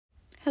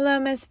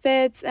Hello,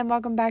 Misfits, and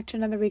welcome back to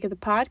another week of the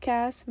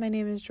podcast. My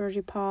name is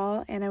Georgie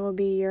Paul, and I will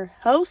be your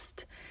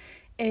host.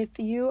 Is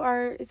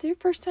it your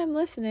first time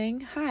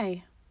listening?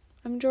 Hi,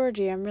 I'm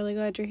Georgie. I'm really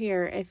glad you're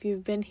here. If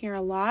you've been here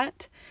a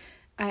lot,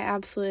 I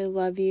absolutely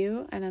love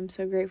you, and I'm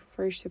so grateful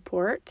for your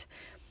support.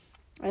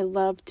 I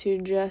love to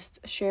just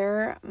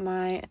share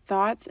my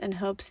thoughts in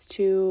hopes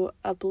to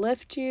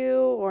uplift you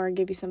or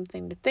give you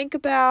something to think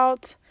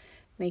about,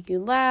 make you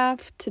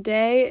laugh.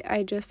 Today,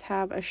 I just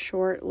have a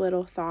short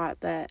little thought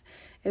that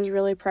is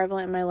really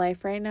prevalent in my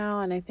life right now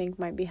and I think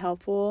might be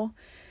helpful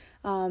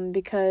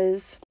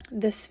because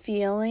this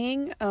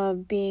feeling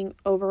of being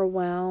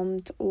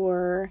overwhelmed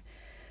or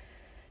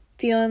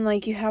feeling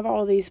like you have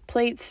all these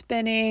plates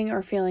spinning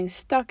or feeling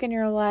stuck in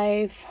your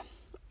life,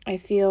 I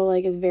feel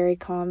like is very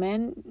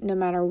common no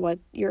matter what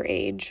your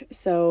age.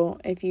 So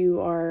if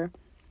you are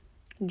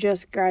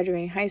just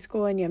graduating high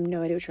school and you have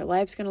no idea what your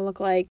life's going to look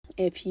like,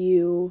 if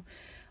you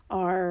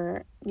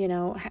are,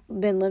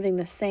 been living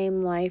the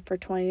same life for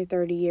 20 to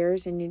 30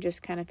 years and you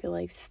just kind of feel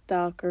like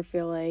stuck or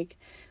feel like,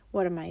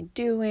 what am I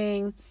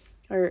doing?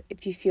 Or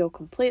if you feel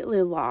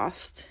completely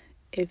lost,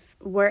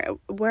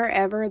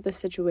 wherever the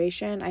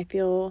situation, I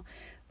feel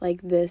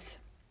like this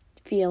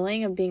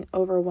feeling of being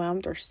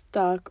overwhelmed or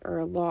stuck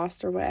or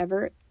lost or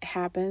whatever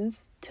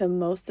happens to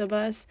most of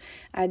us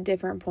at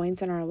different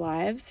points in our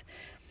lives,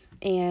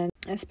 and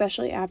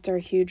especially after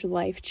a huge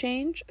life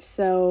change.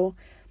 So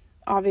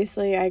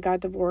obviously I got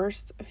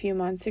divorced a few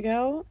months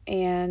ago,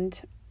 and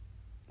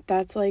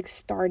that's like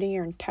starting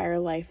your entire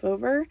life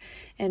over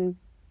and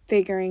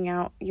figuring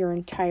out your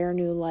entire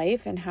new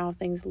life and how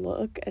things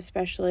look.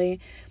 Especially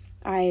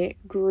I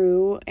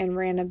grew and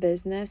ran a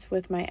business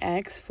with my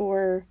ex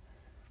for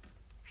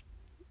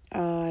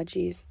over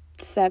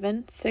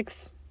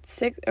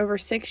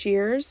 6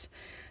 years,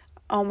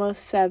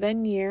 almost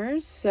 7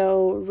 years.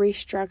 So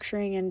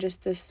restructuring and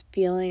just this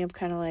feeling of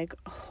kind of like,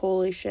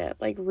 holy shit,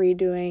 like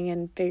redoing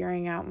and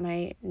figuring out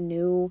my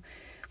new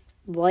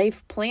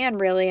life plan,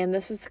 really. And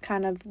this is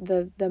kind of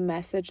the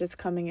message that's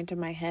coming into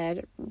my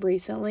head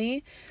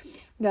recently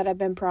that I've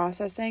been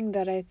processing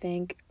that I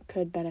think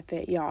could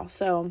benefit y'all.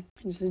 So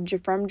this is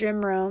from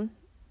Jim Rohn.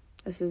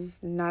 This is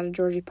not a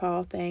Georgie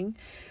Paul thing.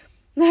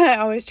 I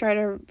always try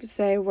to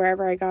say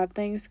wherever I got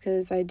things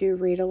because I do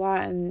read a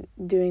lot, and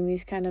doing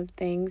these kind of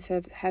things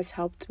has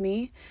helped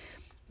me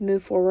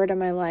move forward in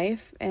my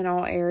life in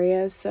all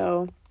areas.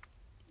 So,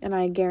 and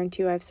I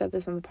guarantee you I've said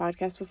this on the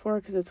podcast before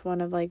because it's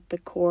one of like the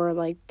core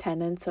like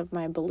tenets of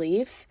my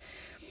beliefs.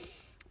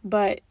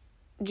 But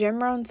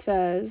Jim Rohn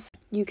says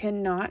you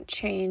cannot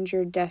change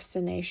your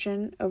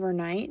destination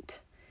overnight,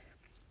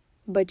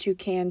 but you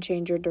can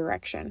change your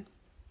direction.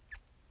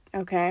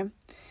 Okay?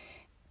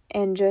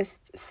 And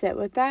just sit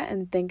with that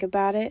and think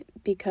about it,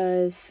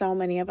 because so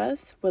many of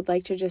us would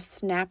like to just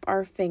snap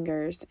our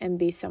fingers and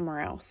be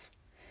somewhere else.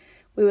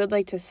 We would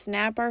like to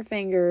snap our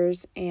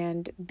fingers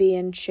and be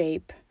in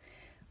shape,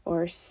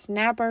 or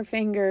snap our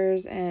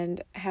fingers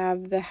and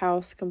have the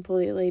house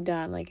completely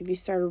done. Like if you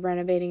started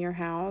renovating your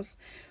house,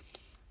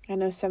 I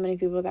know so many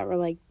people that were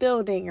like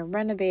building or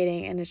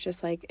renovating, and it's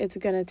just like, it's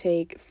going to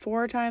take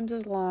 4 times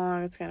as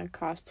long. It's going to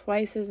cost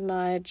twice as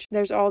much.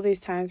 There's all these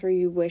times where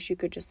you wish you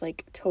could just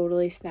like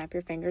totally snap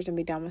your fingers and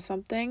be done with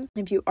something.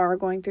 If you are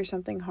going through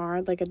something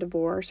hard, like a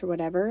divorce or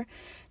whatever,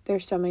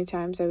 there's so many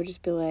times I would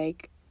just be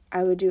like,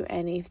 I would do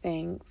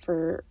anything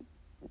for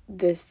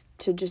this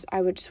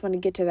I would just want to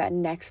get to that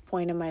next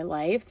point in my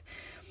life.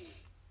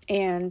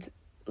 And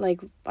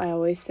like I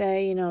always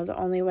say, the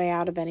only way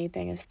out of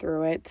anything is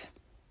through it.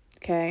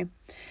 Okay.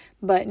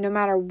 But no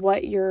matter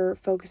what you're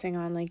focusing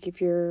on, like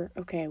if you're,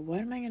 okay, what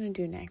am I going to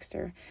do next?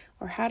 Or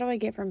how do I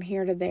get from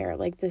here to there?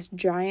 Like this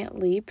giant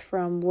leap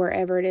from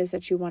wherever it is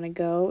that you want to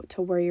go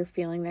to where you're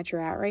feeling that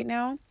you're at right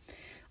now.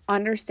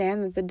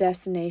 Understand that the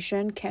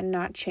destination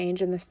cannot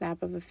change in the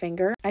snap of a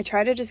finger. I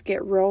try to just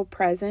get real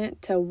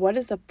present to what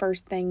is the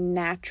first thing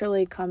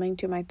naturally coming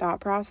to my thought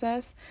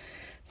process.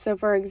 So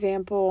for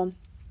example,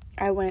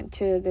 I went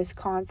to this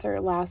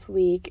concert last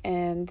week,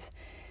 and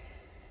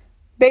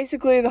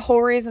basically, the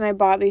whole reason I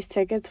bought these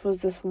tickets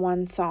was this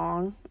one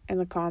song in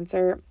the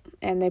concert,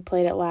 and they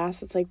played it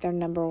last. It's like their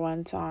number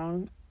one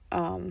song.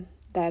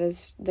 That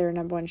is their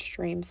number one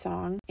stream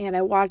song. And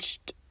I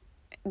watched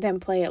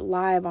them play it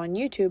live on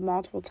YouTube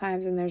multiple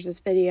times, and there's this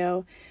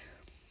video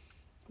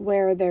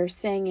where they're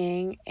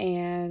singing,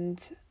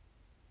 and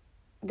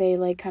they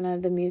like kind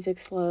of, the music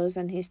slows,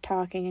 and he's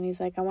talking, and he's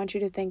like, I want you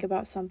to think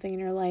about something in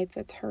your life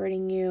that's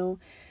hurting you,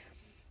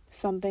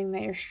 something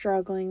that you're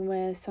struggling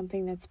with,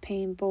 something that's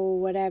painful,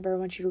 whatever. I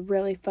want you to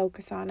really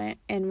focus on it.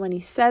 And when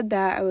he said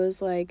that, I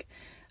was like,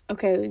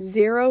 okay,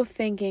 zero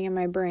thinking in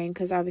my brain,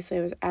 because obviously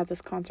I was at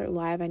this concert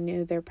live. I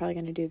knew they were probably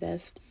going to do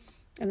this,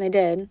 and they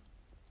did.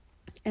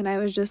 And I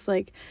was just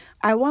like,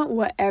 I want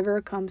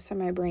whatever comes to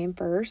my brain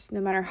first,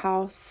 no matter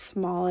how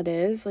small it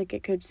is. Like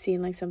it could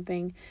seem like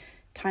something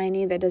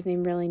tiny that doesn't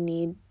even really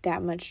need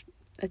that much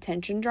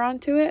attention drawn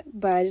to it.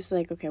 But I just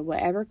like, okay,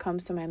 whatever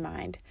comes to my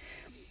mind.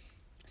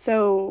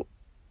 So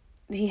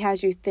he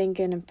has you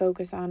thinking and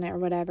focus on it or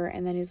whatever.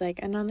 And then he's like,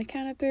 and on the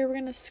count of 3, we're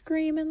going to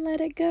scream and let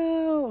it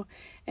go.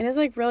 And it's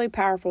like really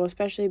powerful,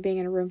 especially being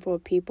in a room full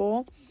of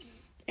people.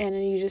 And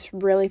you just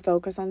really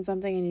focus on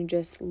something and you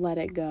just let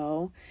it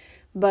go.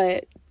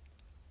 But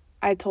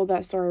I told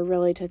that story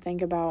really to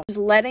think about just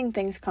letting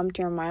things come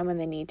to your mind when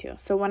they need to.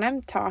 So when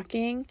I'm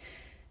talking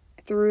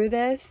through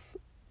this,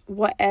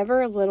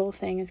 whatever little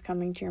thing is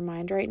coming to your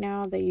mind right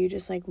now that you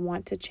just like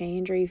want to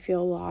change, or you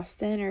feel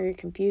lost in, or you're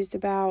confused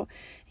about,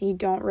 and you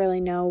don't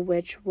really know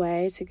which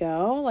way to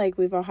go. Like,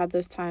 we've all had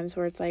those times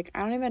where it's like,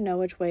 I don't even know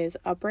which way is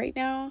up right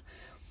now.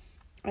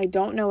 I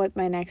don't know what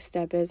my next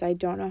step is. I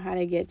don't know how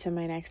to get to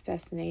my next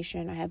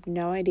destination. I have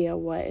no idea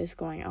what is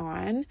going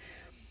on.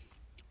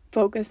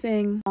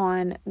 Focusing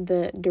on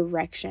the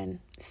direction.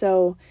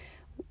 So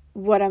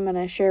what I'm going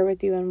to share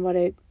with you and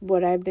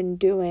what I've been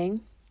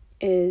doing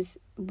is,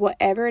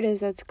 whatever it is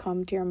that's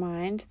come to your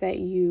mind that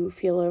you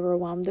feel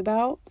overwhelmed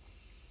about,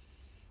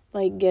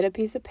 like, get a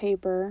piece of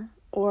paper,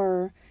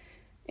 or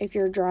if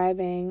you're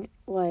driving,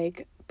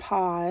 like,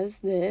 pause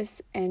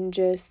this and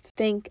just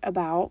think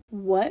about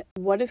what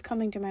is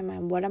coming to my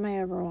mind. What am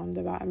I overwhelmed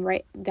about? And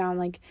write down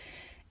like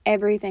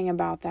everything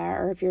about that.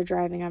 Or if you're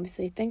driving,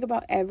 obviously think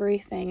about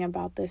everything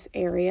about this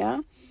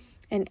area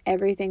and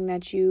everything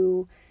that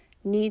you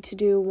need to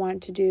do,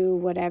 want to do,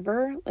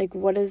 whatever. Like,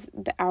 what is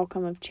the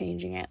outcome of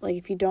changing it? Like,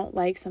 if you don't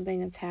like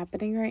something that's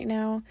happening right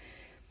now,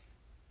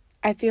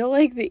 I feel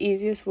like the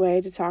easiest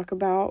way to talk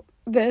about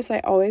this, I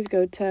always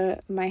go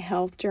to my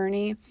health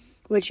journey,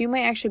 which you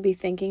might actually be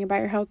thinking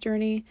about your health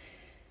journey.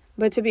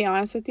 But to be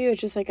honest with you,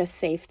 it's just like a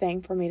safe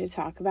thing for me to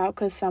talk about,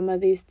 because some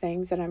of these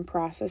things that I'm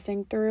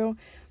processing through,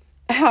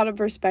 out of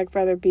respect for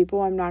other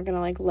people, I'm not going to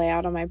like lay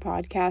out on my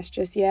podcast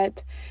just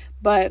yet.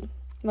 But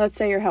let's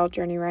say your health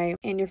journey, right?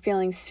 And you're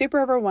feeling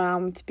super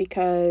overwhelmed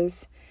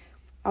because,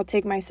 I'll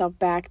take myself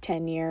back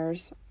 10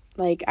 years.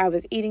 Like, I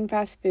was eating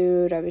fast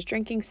food, I was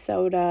drinking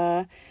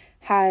soda,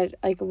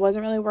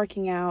 wasn't really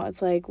working out.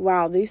 It's like,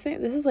 wow, this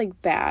is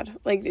like bad.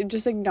 Like,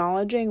 just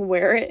acknowledging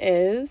where it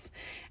is.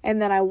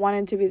 And then I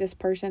wanted to be this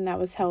person that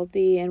was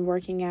healthy and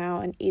working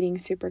out and eating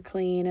super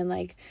clean and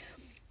like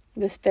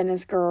this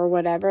fitness girl or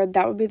whatever.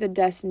 That would be the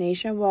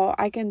destination. Well,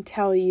 I can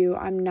tell you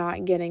I'm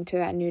not getting to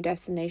that new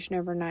destination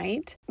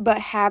overnight. But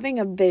having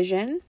a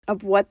vision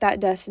of what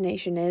that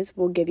destination is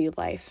will give you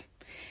life.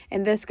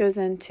 And this goes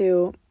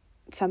into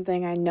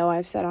something I know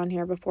I've said on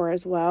here before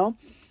as well.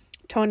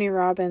 Tony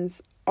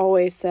Robbins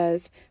always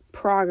says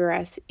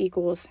progress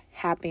equals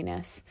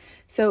happiness.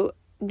 So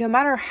no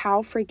matter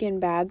how freaking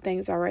bad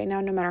things are right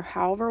now, no matter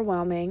how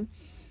overwhelming,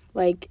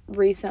 like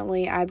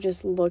recently I've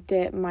just looked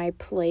at my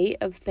plate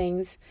of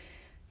things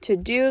to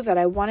do that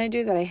I want to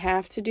do, that I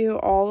have to do,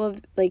 all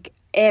of like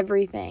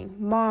everything,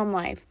 mom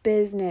life,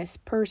 business,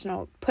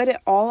 personal, put it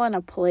all on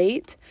a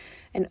plate,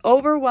 an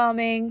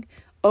overwhelming,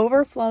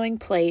 overflowing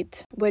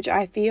plate, which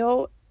I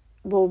feel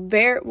will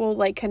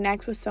like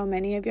connect with so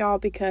many of y'all,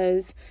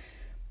 because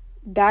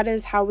that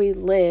is how we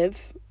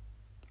live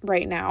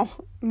right now.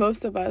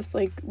 Most of us,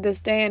 like,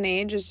 this day and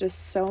age is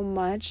just so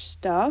much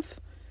stuff.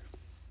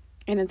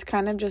 And it's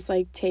kind of just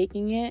like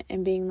taking it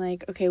and being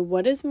like, okay,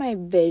 what is my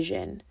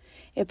vision?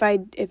 If I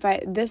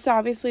this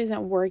obviously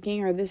isn't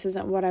working, or this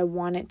isn't what I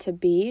want it to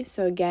be.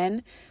 So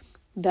again,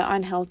 the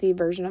unhealthy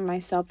version of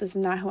myself, this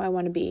is not who I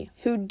want to be.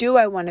 Who do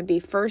I want to be?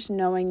 First,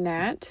 knowing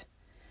that.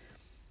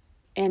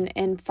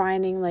 And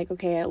finding like,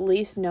 okay, at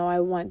least know I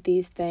want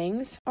these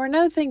things. Or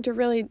another thing to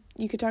really,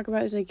 you could talk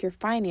about is like your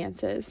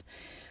finances.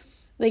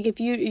 Like,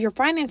 if your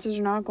finances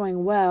are not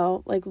going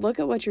well, like, look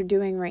at what you're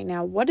doing right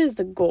now. What is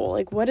the goal?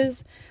 Like,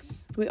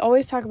 we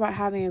always talk about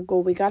having a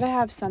goal. We got to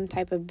have some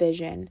type of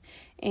vision.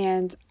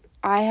 And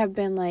I have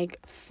been like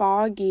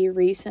foggy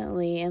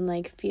recently and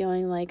like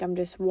feeling like I'm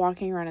just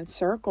walking around in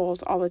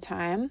circles all the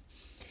time.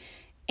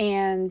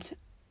 And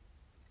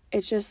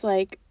it's just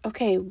like,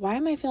 okay, why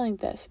am I feeling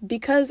this?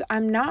 Because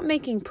I'm not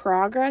making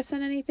progress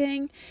in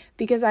anything,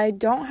 because I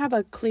don't have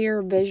a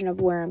clear vision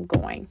of where I'm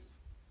going.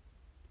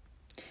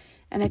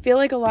 And I feel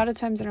like a lot of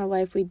times in our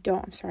life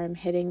I'm sorry, I'm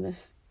hitting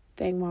this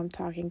thing while I'm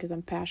talking because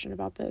I'm passionate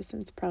about this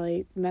and it's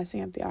probably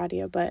messing up the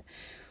audio. But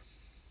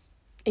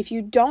if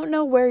you don't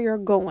know where you're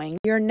going,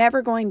 you're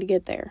never going to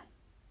get there.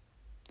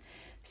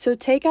 So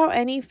take out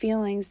any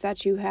feelings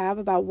that you have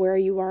about where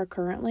you are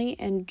currently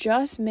and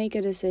just make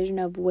a decision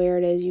of where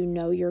it is you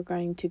know you're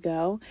going to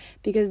go,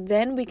 because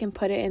then we can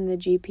put it in the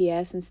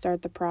GPS and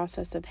start the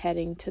process of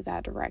heading to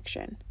that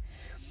direction.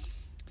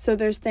 So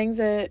there's things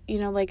that,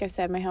 like I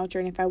said, my health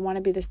journey, if I want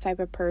to be this type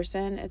of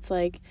person, it's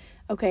like,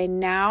 okay,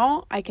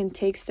 now I can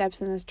take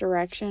steps in this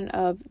direction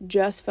of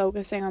just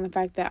focusing on the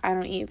fact that I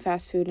don't eat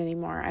fast food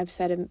anymore. I've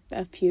said it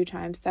a few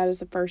times. That is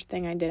the first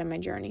thing I did in my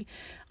journey.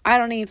 I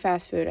don't eat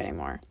fast food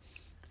anymore.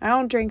 I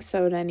don't drink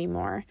soda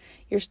anymore.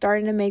 You're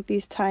starting to make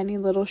these tiny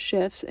little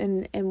shifts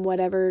in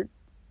whatever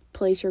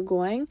place you're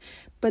going.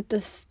 But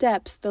the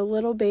steps, the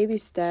little baby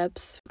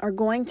steps, are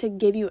going to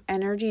give you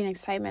energy and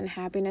excitement and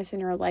happiness in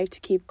your life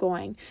to keep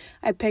going.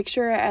 I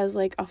picture it as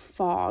like a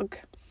fog.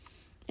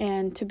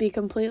 And to be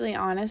completely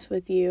honest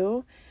with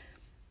you,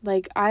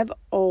 Like, I've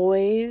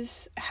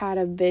always had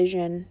a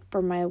vision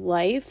for my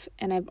life,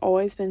 and I've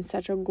always been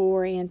such a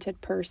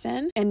goal-oriented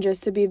person. And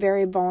just to be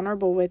very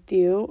vulnerable with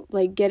you,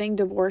 like, getting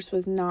divorced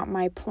was not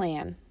my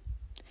plan.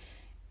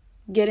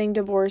 Getting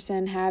divorced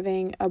and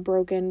having a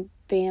broken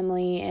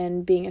family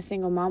and being a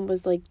single mom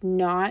was, like,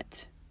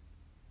 not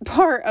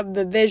part of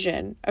the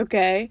vision,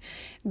 okay?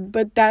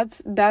 But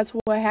that's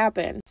what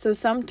happened. So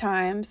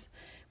sometimes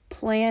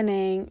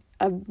planning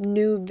a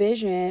new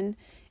vision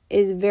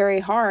is very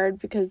hard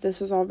because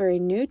this is all very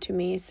new to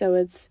me. So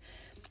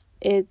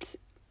it's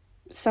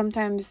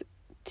sometimes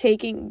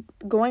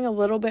going a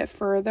little bit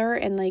further,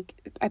 and like,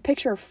 I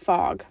picture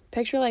fog.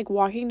 Picture like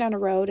walking down a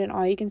road and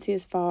all you can see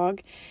is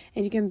fog,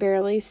 and you can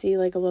barely see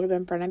like a little bit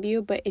in front of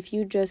you. But if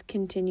you just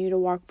continue to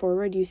walk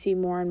forward, you see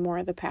more and more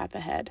of the path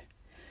ahead.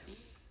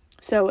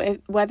 So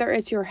whether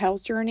it's your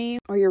health journey,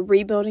 or you're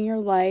rebuilding your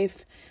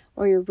life,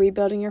 or you're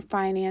rebuilding your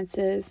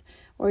finances,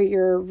 or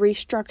you're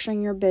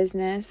restructuring your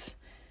business,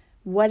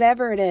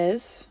 whatever it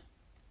is,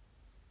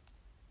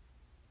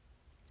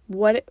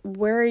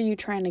 where are you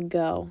trying to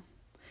go?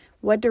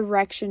 What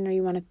direction do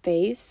you want to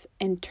face,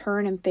 and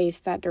turn and face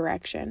that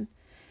direction?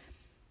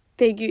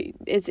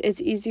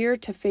 It's easier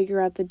to figure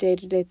out the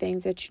day-to-day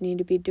things that you need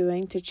to be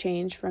doing to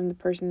change from the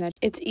person that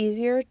it's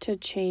easier to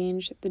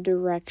change the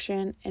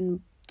direction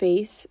and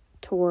face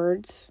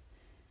towards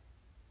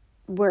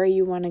where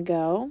you want to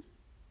go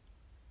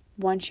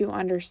once you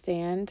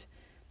understand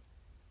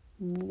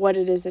what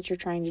it is that you're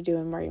trying to do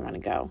and where you want to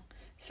go.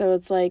 So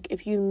it's like,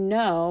 if you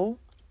know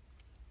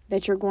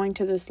that you're going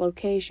to this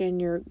location,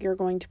 you're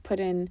going to put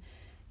in,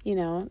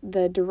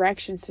 the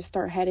directions to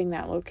start heading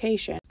that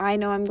location. I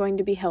know I'm going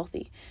to be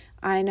healthy.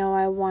 I know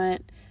I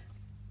want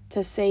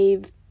to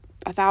save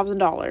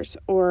 $1,000,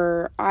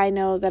 or I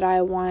know that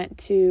I want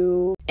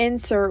to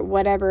insert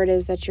whatever it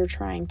is that you're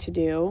trying to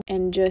do.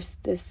 And just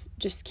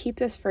keep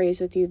this phrase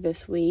with you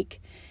this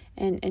week,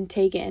 and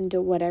take it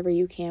into whatever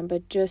you can.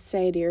 But just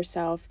say to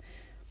yourself,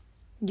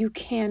 you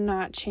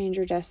cannot change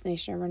your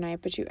destination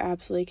overnight, but you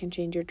absolutely can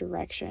change your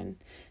direction.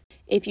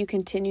 If you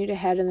continue to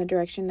head in the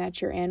direction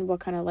that you're in, what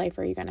kind of life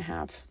are you going to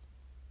have?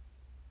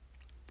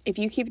 If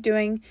you keep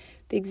doing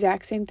the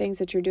exact same things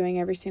that you're doing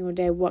every single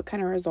day, what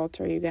kind of results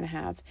are you going to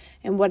have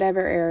in whatever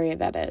area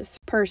that is?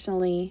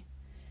 Personally,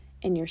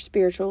 in your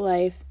spiritual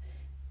life,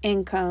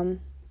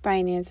 income,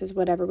 finances,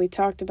 whatever we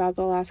talked about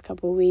the last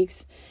couple of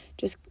weeks.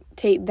 Just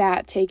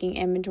taking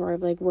inventory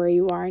of like where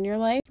you are in your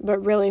life,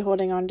 but really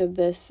holding on to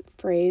this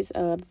phrase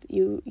of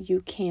you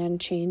can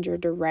change your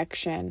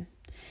direction.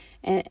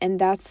 And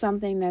that's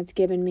something that's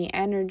given me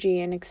energy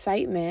and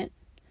excitement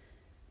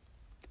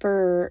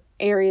for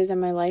areas in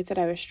my life that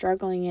I was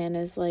struggling in,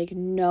 is like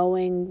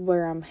knowing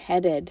where I'm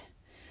headed.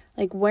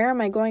 Like, where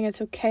am I going?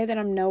 It's okay that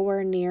I'm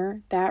nowhere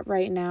near that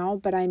right now,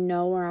 but I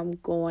know where I'm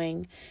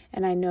going,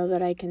 and I know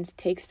that I can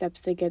take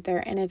steps to get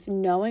there. And if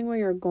knowing where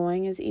you're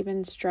going is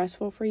even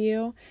stressful for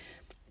you,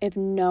 if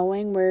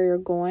knowing where you're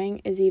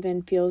going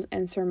feels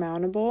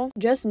insurmountable,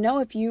 just know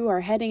if you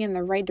are heading in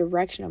the right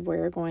direction of where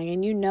you're going.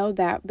 And you know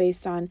that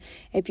based on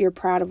if you're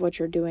proud of what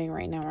you're doing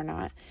right now or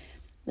not.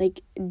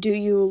 Like, do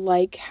you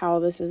like how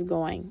this is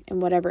going in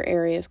whatever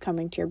area is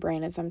coming to your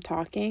brain as I'm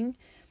talking?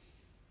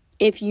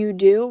 If you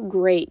do,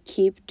 great,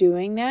 keep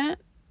doing that.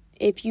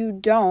 If you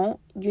don't,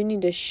 you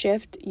need to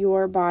shift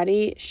your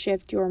body,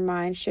 shift your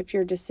mind, shift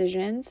your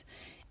decisions,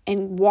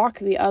 and walk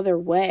the other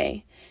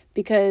way.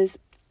 Because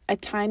a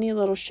tiny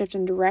little shift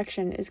in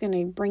direction is going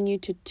to bring you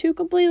to 2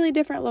 completely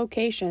different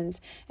locations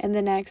in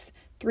the next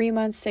 3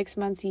 months, 6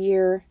 months,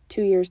 year,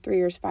 2 years, 3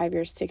 years, 5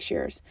 years, 6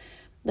 years.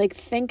 Like,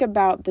 think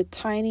about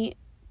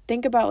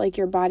like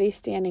your body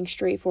standing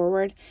straight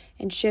forward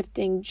and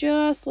shifting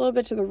just a little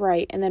bit to the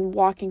right, and then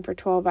walking for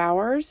 12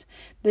 hours.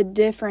 The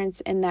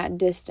difference in that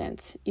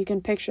distance, you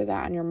can picture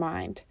that in your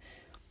mind.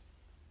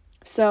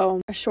 So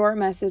a short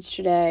message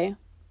today,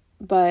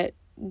 but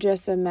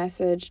just a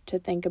message to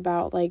think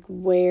about, like,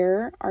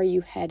 where are you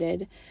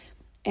headed,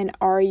 and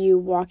are you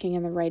walking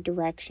in the right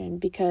direction?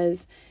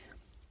 Because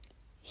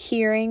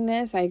hearing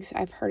this,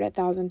 I've heard it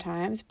 1,000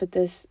 times, but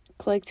this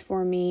clicked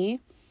for me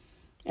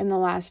in the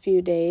last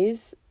few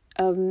days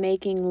of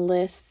making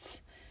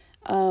lists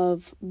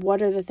of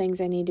what are the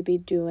things I need to be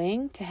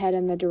doing to head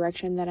in the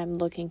direction that I'm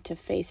looking to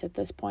face at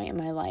this point in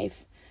my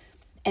life.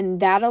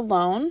 And that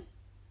alone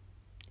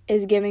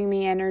is giving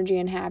me energy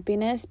and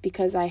happiness,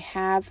 because I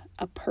have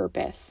a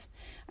purpose.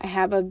 I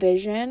have a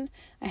vision.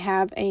 I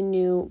have a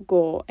new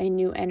goal, a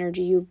new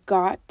energy. You've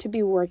got to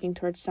be working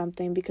towards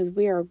something, because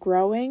we are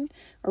growing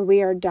or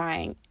we are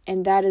dying.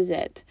 And that is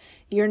it.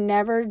 You're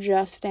never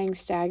just staying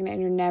stagnant,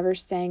 and you're never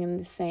staying in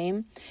the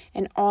same.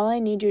 And all I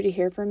need you to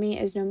hear from me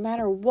is, no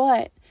matter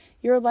what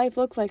your life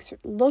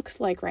looks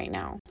like right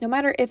now, no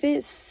matter if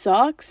it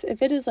sucks,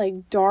 if it is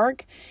like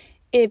dark,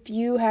 if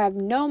you have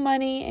no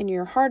money and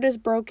your heart is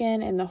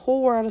broken and the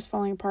whole world is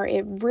falling apart,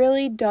 it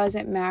really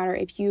doesn't matter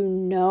if you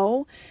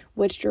know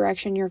which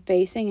direction you're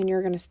facing and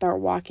you're going to start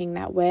walking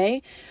that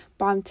way.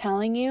 But I'm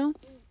telling you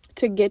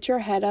to get your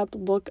head up,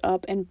 look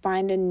up, and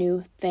find a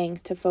new thing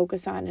to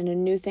focus on and a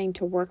new thing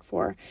to work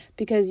for,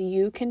 because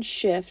you can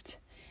shift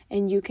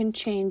and you can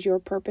change your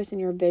purpose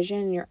and your vision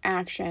and your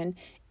action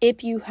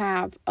if you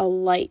have a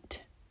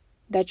light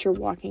that you're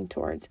walking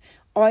towards.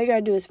 All you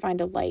gotta do is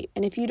find a light.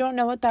 And if you don't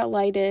know what that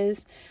light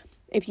is,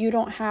 if you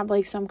don't have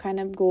like some kind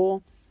of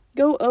goal,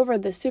 go over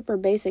the super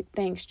basic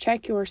things.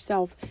 Check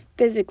yourself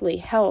physically,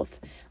 health.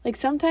 Like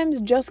sometimes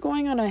just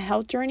going on a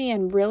health journey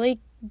and really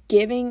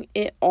giving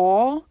it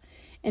all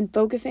and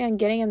focusing on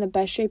getting in the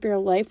best shape of your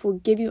life will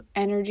give you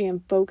energy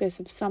and focus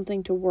of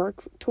something to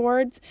work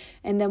towards.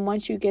 And then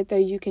once you get there,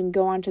 you can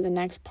go on to the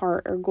next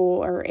part or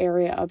goal or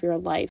area of your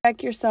life.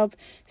 Check yourself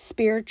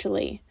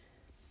spiritually.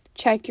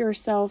 Check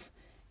yourself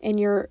in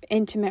your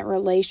intimate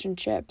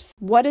relationships.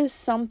 What is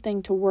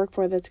something to work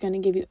for that's going to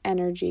give you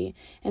energy?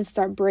 And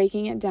start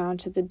breaking it down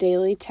to the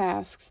daily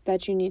tasks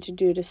that you need to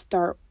do to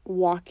start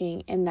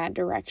walking in that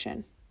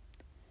direction.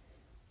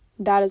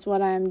 That is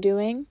what I am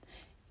doing.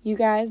 You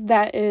guys,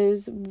 that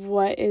is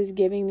what is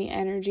giving me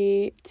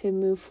energy to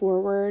move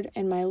forward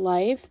in my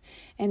life,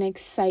 and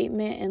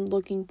excitement and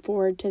looking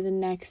forward to the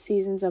next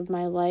seasons of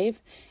my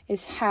life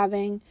is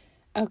having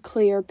a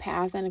clear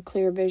path and a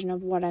clear vision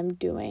of what I'm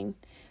doing.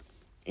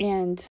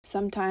 And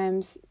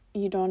sometimes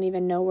you don't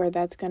even know where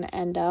that's going to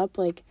end up.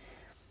 Like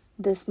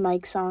this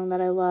Mike song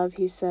that I love,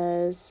 he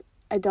says,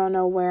 I don't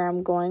know where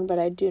I'm going, but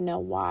I do know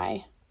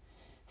why.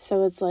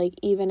 So it's like,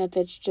 even if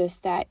it's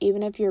just that,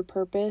 even if your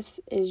purpose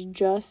is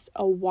just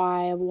a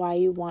why of why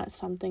you want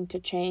something to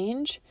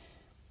change,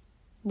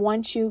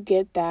 once you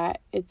get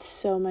that, it's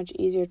so much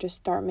easier to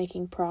start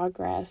making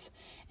progress.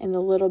 And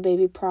the little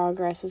baby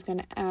progress is going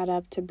to add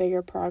up to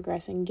bigger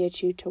progress and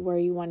get you to where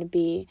you want to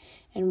be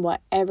in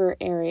whatever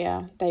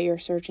area that you're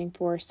searching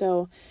for.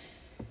 So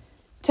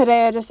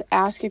today I just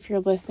ask, if you're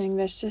listening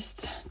to this,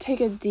 just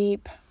take a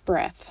deep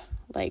breath.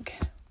 Like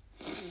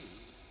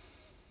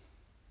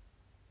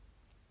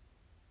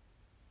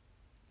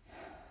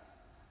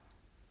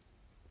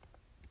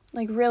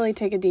really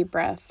take a deep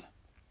breath.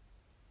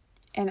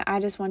 And I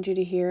just want you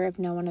to hear, if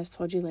no one has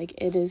told you, like,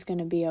 it is going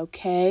to be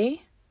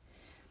okay.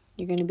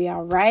 You're going to be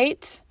all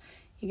right.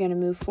 You're going to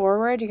move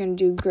forward. You're going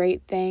to do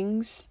great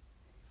things.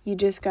 You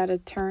just got to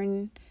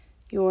turn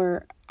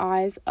your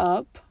eyes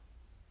up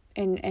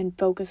and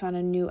focus on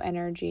a new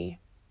energy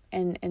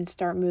and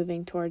start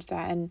moving towards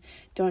that. And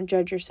don't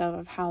judge yourself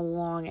of how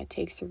long it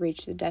takes to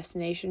reach the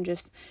destination.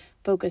 Just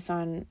focus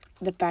on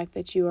the fact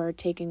that you are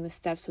taking the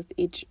steps with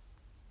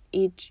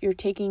you're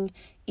taking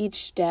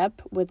each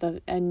step with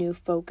a new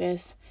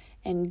focus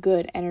and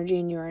good energy,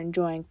 and you're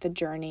enjoying the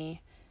journey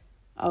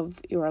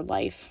of your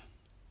life.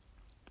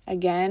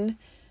 Again,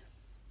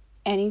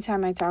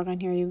 anytime I talk on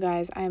here, you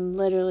guys, I'm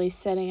literally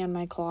sitting in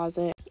my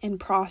closet and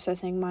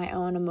processing my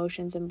own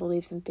emotions and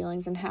beliefs and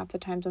feelings, and half the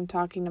times I'm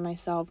talking to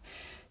myself.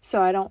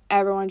 So I don't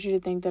ever want you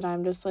to think that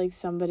I'm just like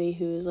somebody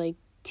who's like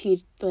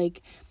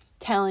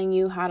telling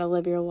you how to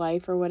live your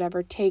life or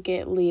whatever. Take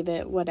it, leave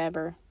it,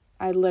 whatever.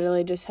 I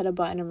literally just hit a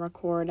button and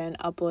record and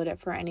upload it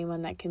for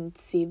anyone that can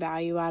see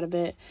value out of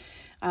it.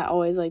 I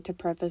always like to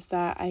preface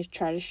that. I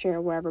try to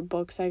share wherever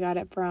books I got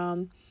it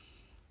from.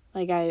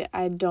 Like,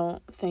 I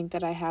don't think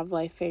that I have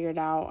life figured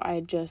out.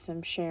 I just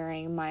am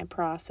sharing my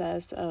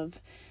process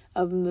of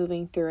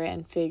moving through it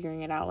and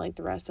figuring it out like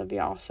the rest of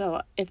y'all.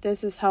 So if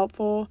this is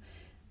helpful,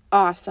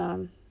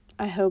 awesome.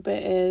 I hope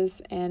it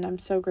is, and I'm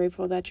so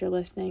grateful that you're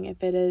listening.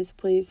 If it is,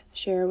 please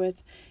share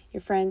with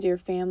your friends, your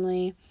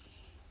family.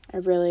 I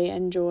really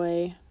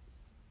enjoy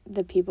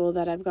the people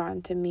that I've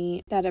gotten to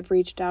meet, that have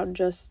reached out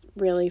just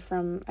really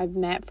I've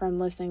met from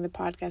listening to the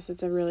podcast.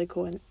 It's a really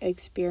cool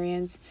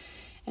experience,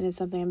 and it's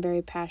something I'm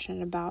very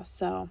passionate about.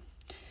 So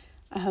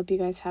I hope you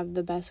guys have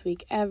the best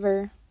week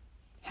ever.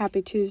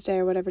 Happy Tuesday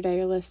or whatever day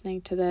you're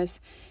listening to this.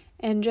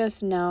 And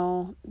just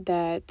know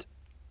that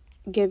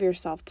give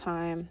yourself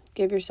time.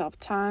 Give yourself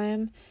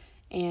time,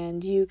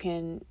 and you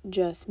can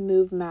just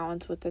move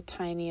mountains with the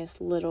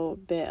tiniest little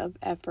bit of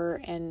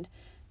effort and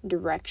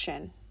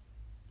direction.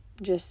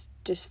 Just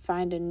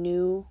find a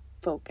new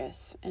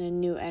focus and a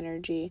new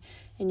energy,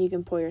 and you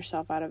can pull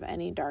yourself out of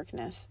any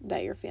darkness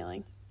that you're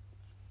feeling.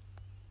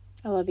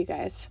 I love you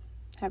guys.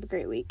 Have a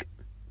great week.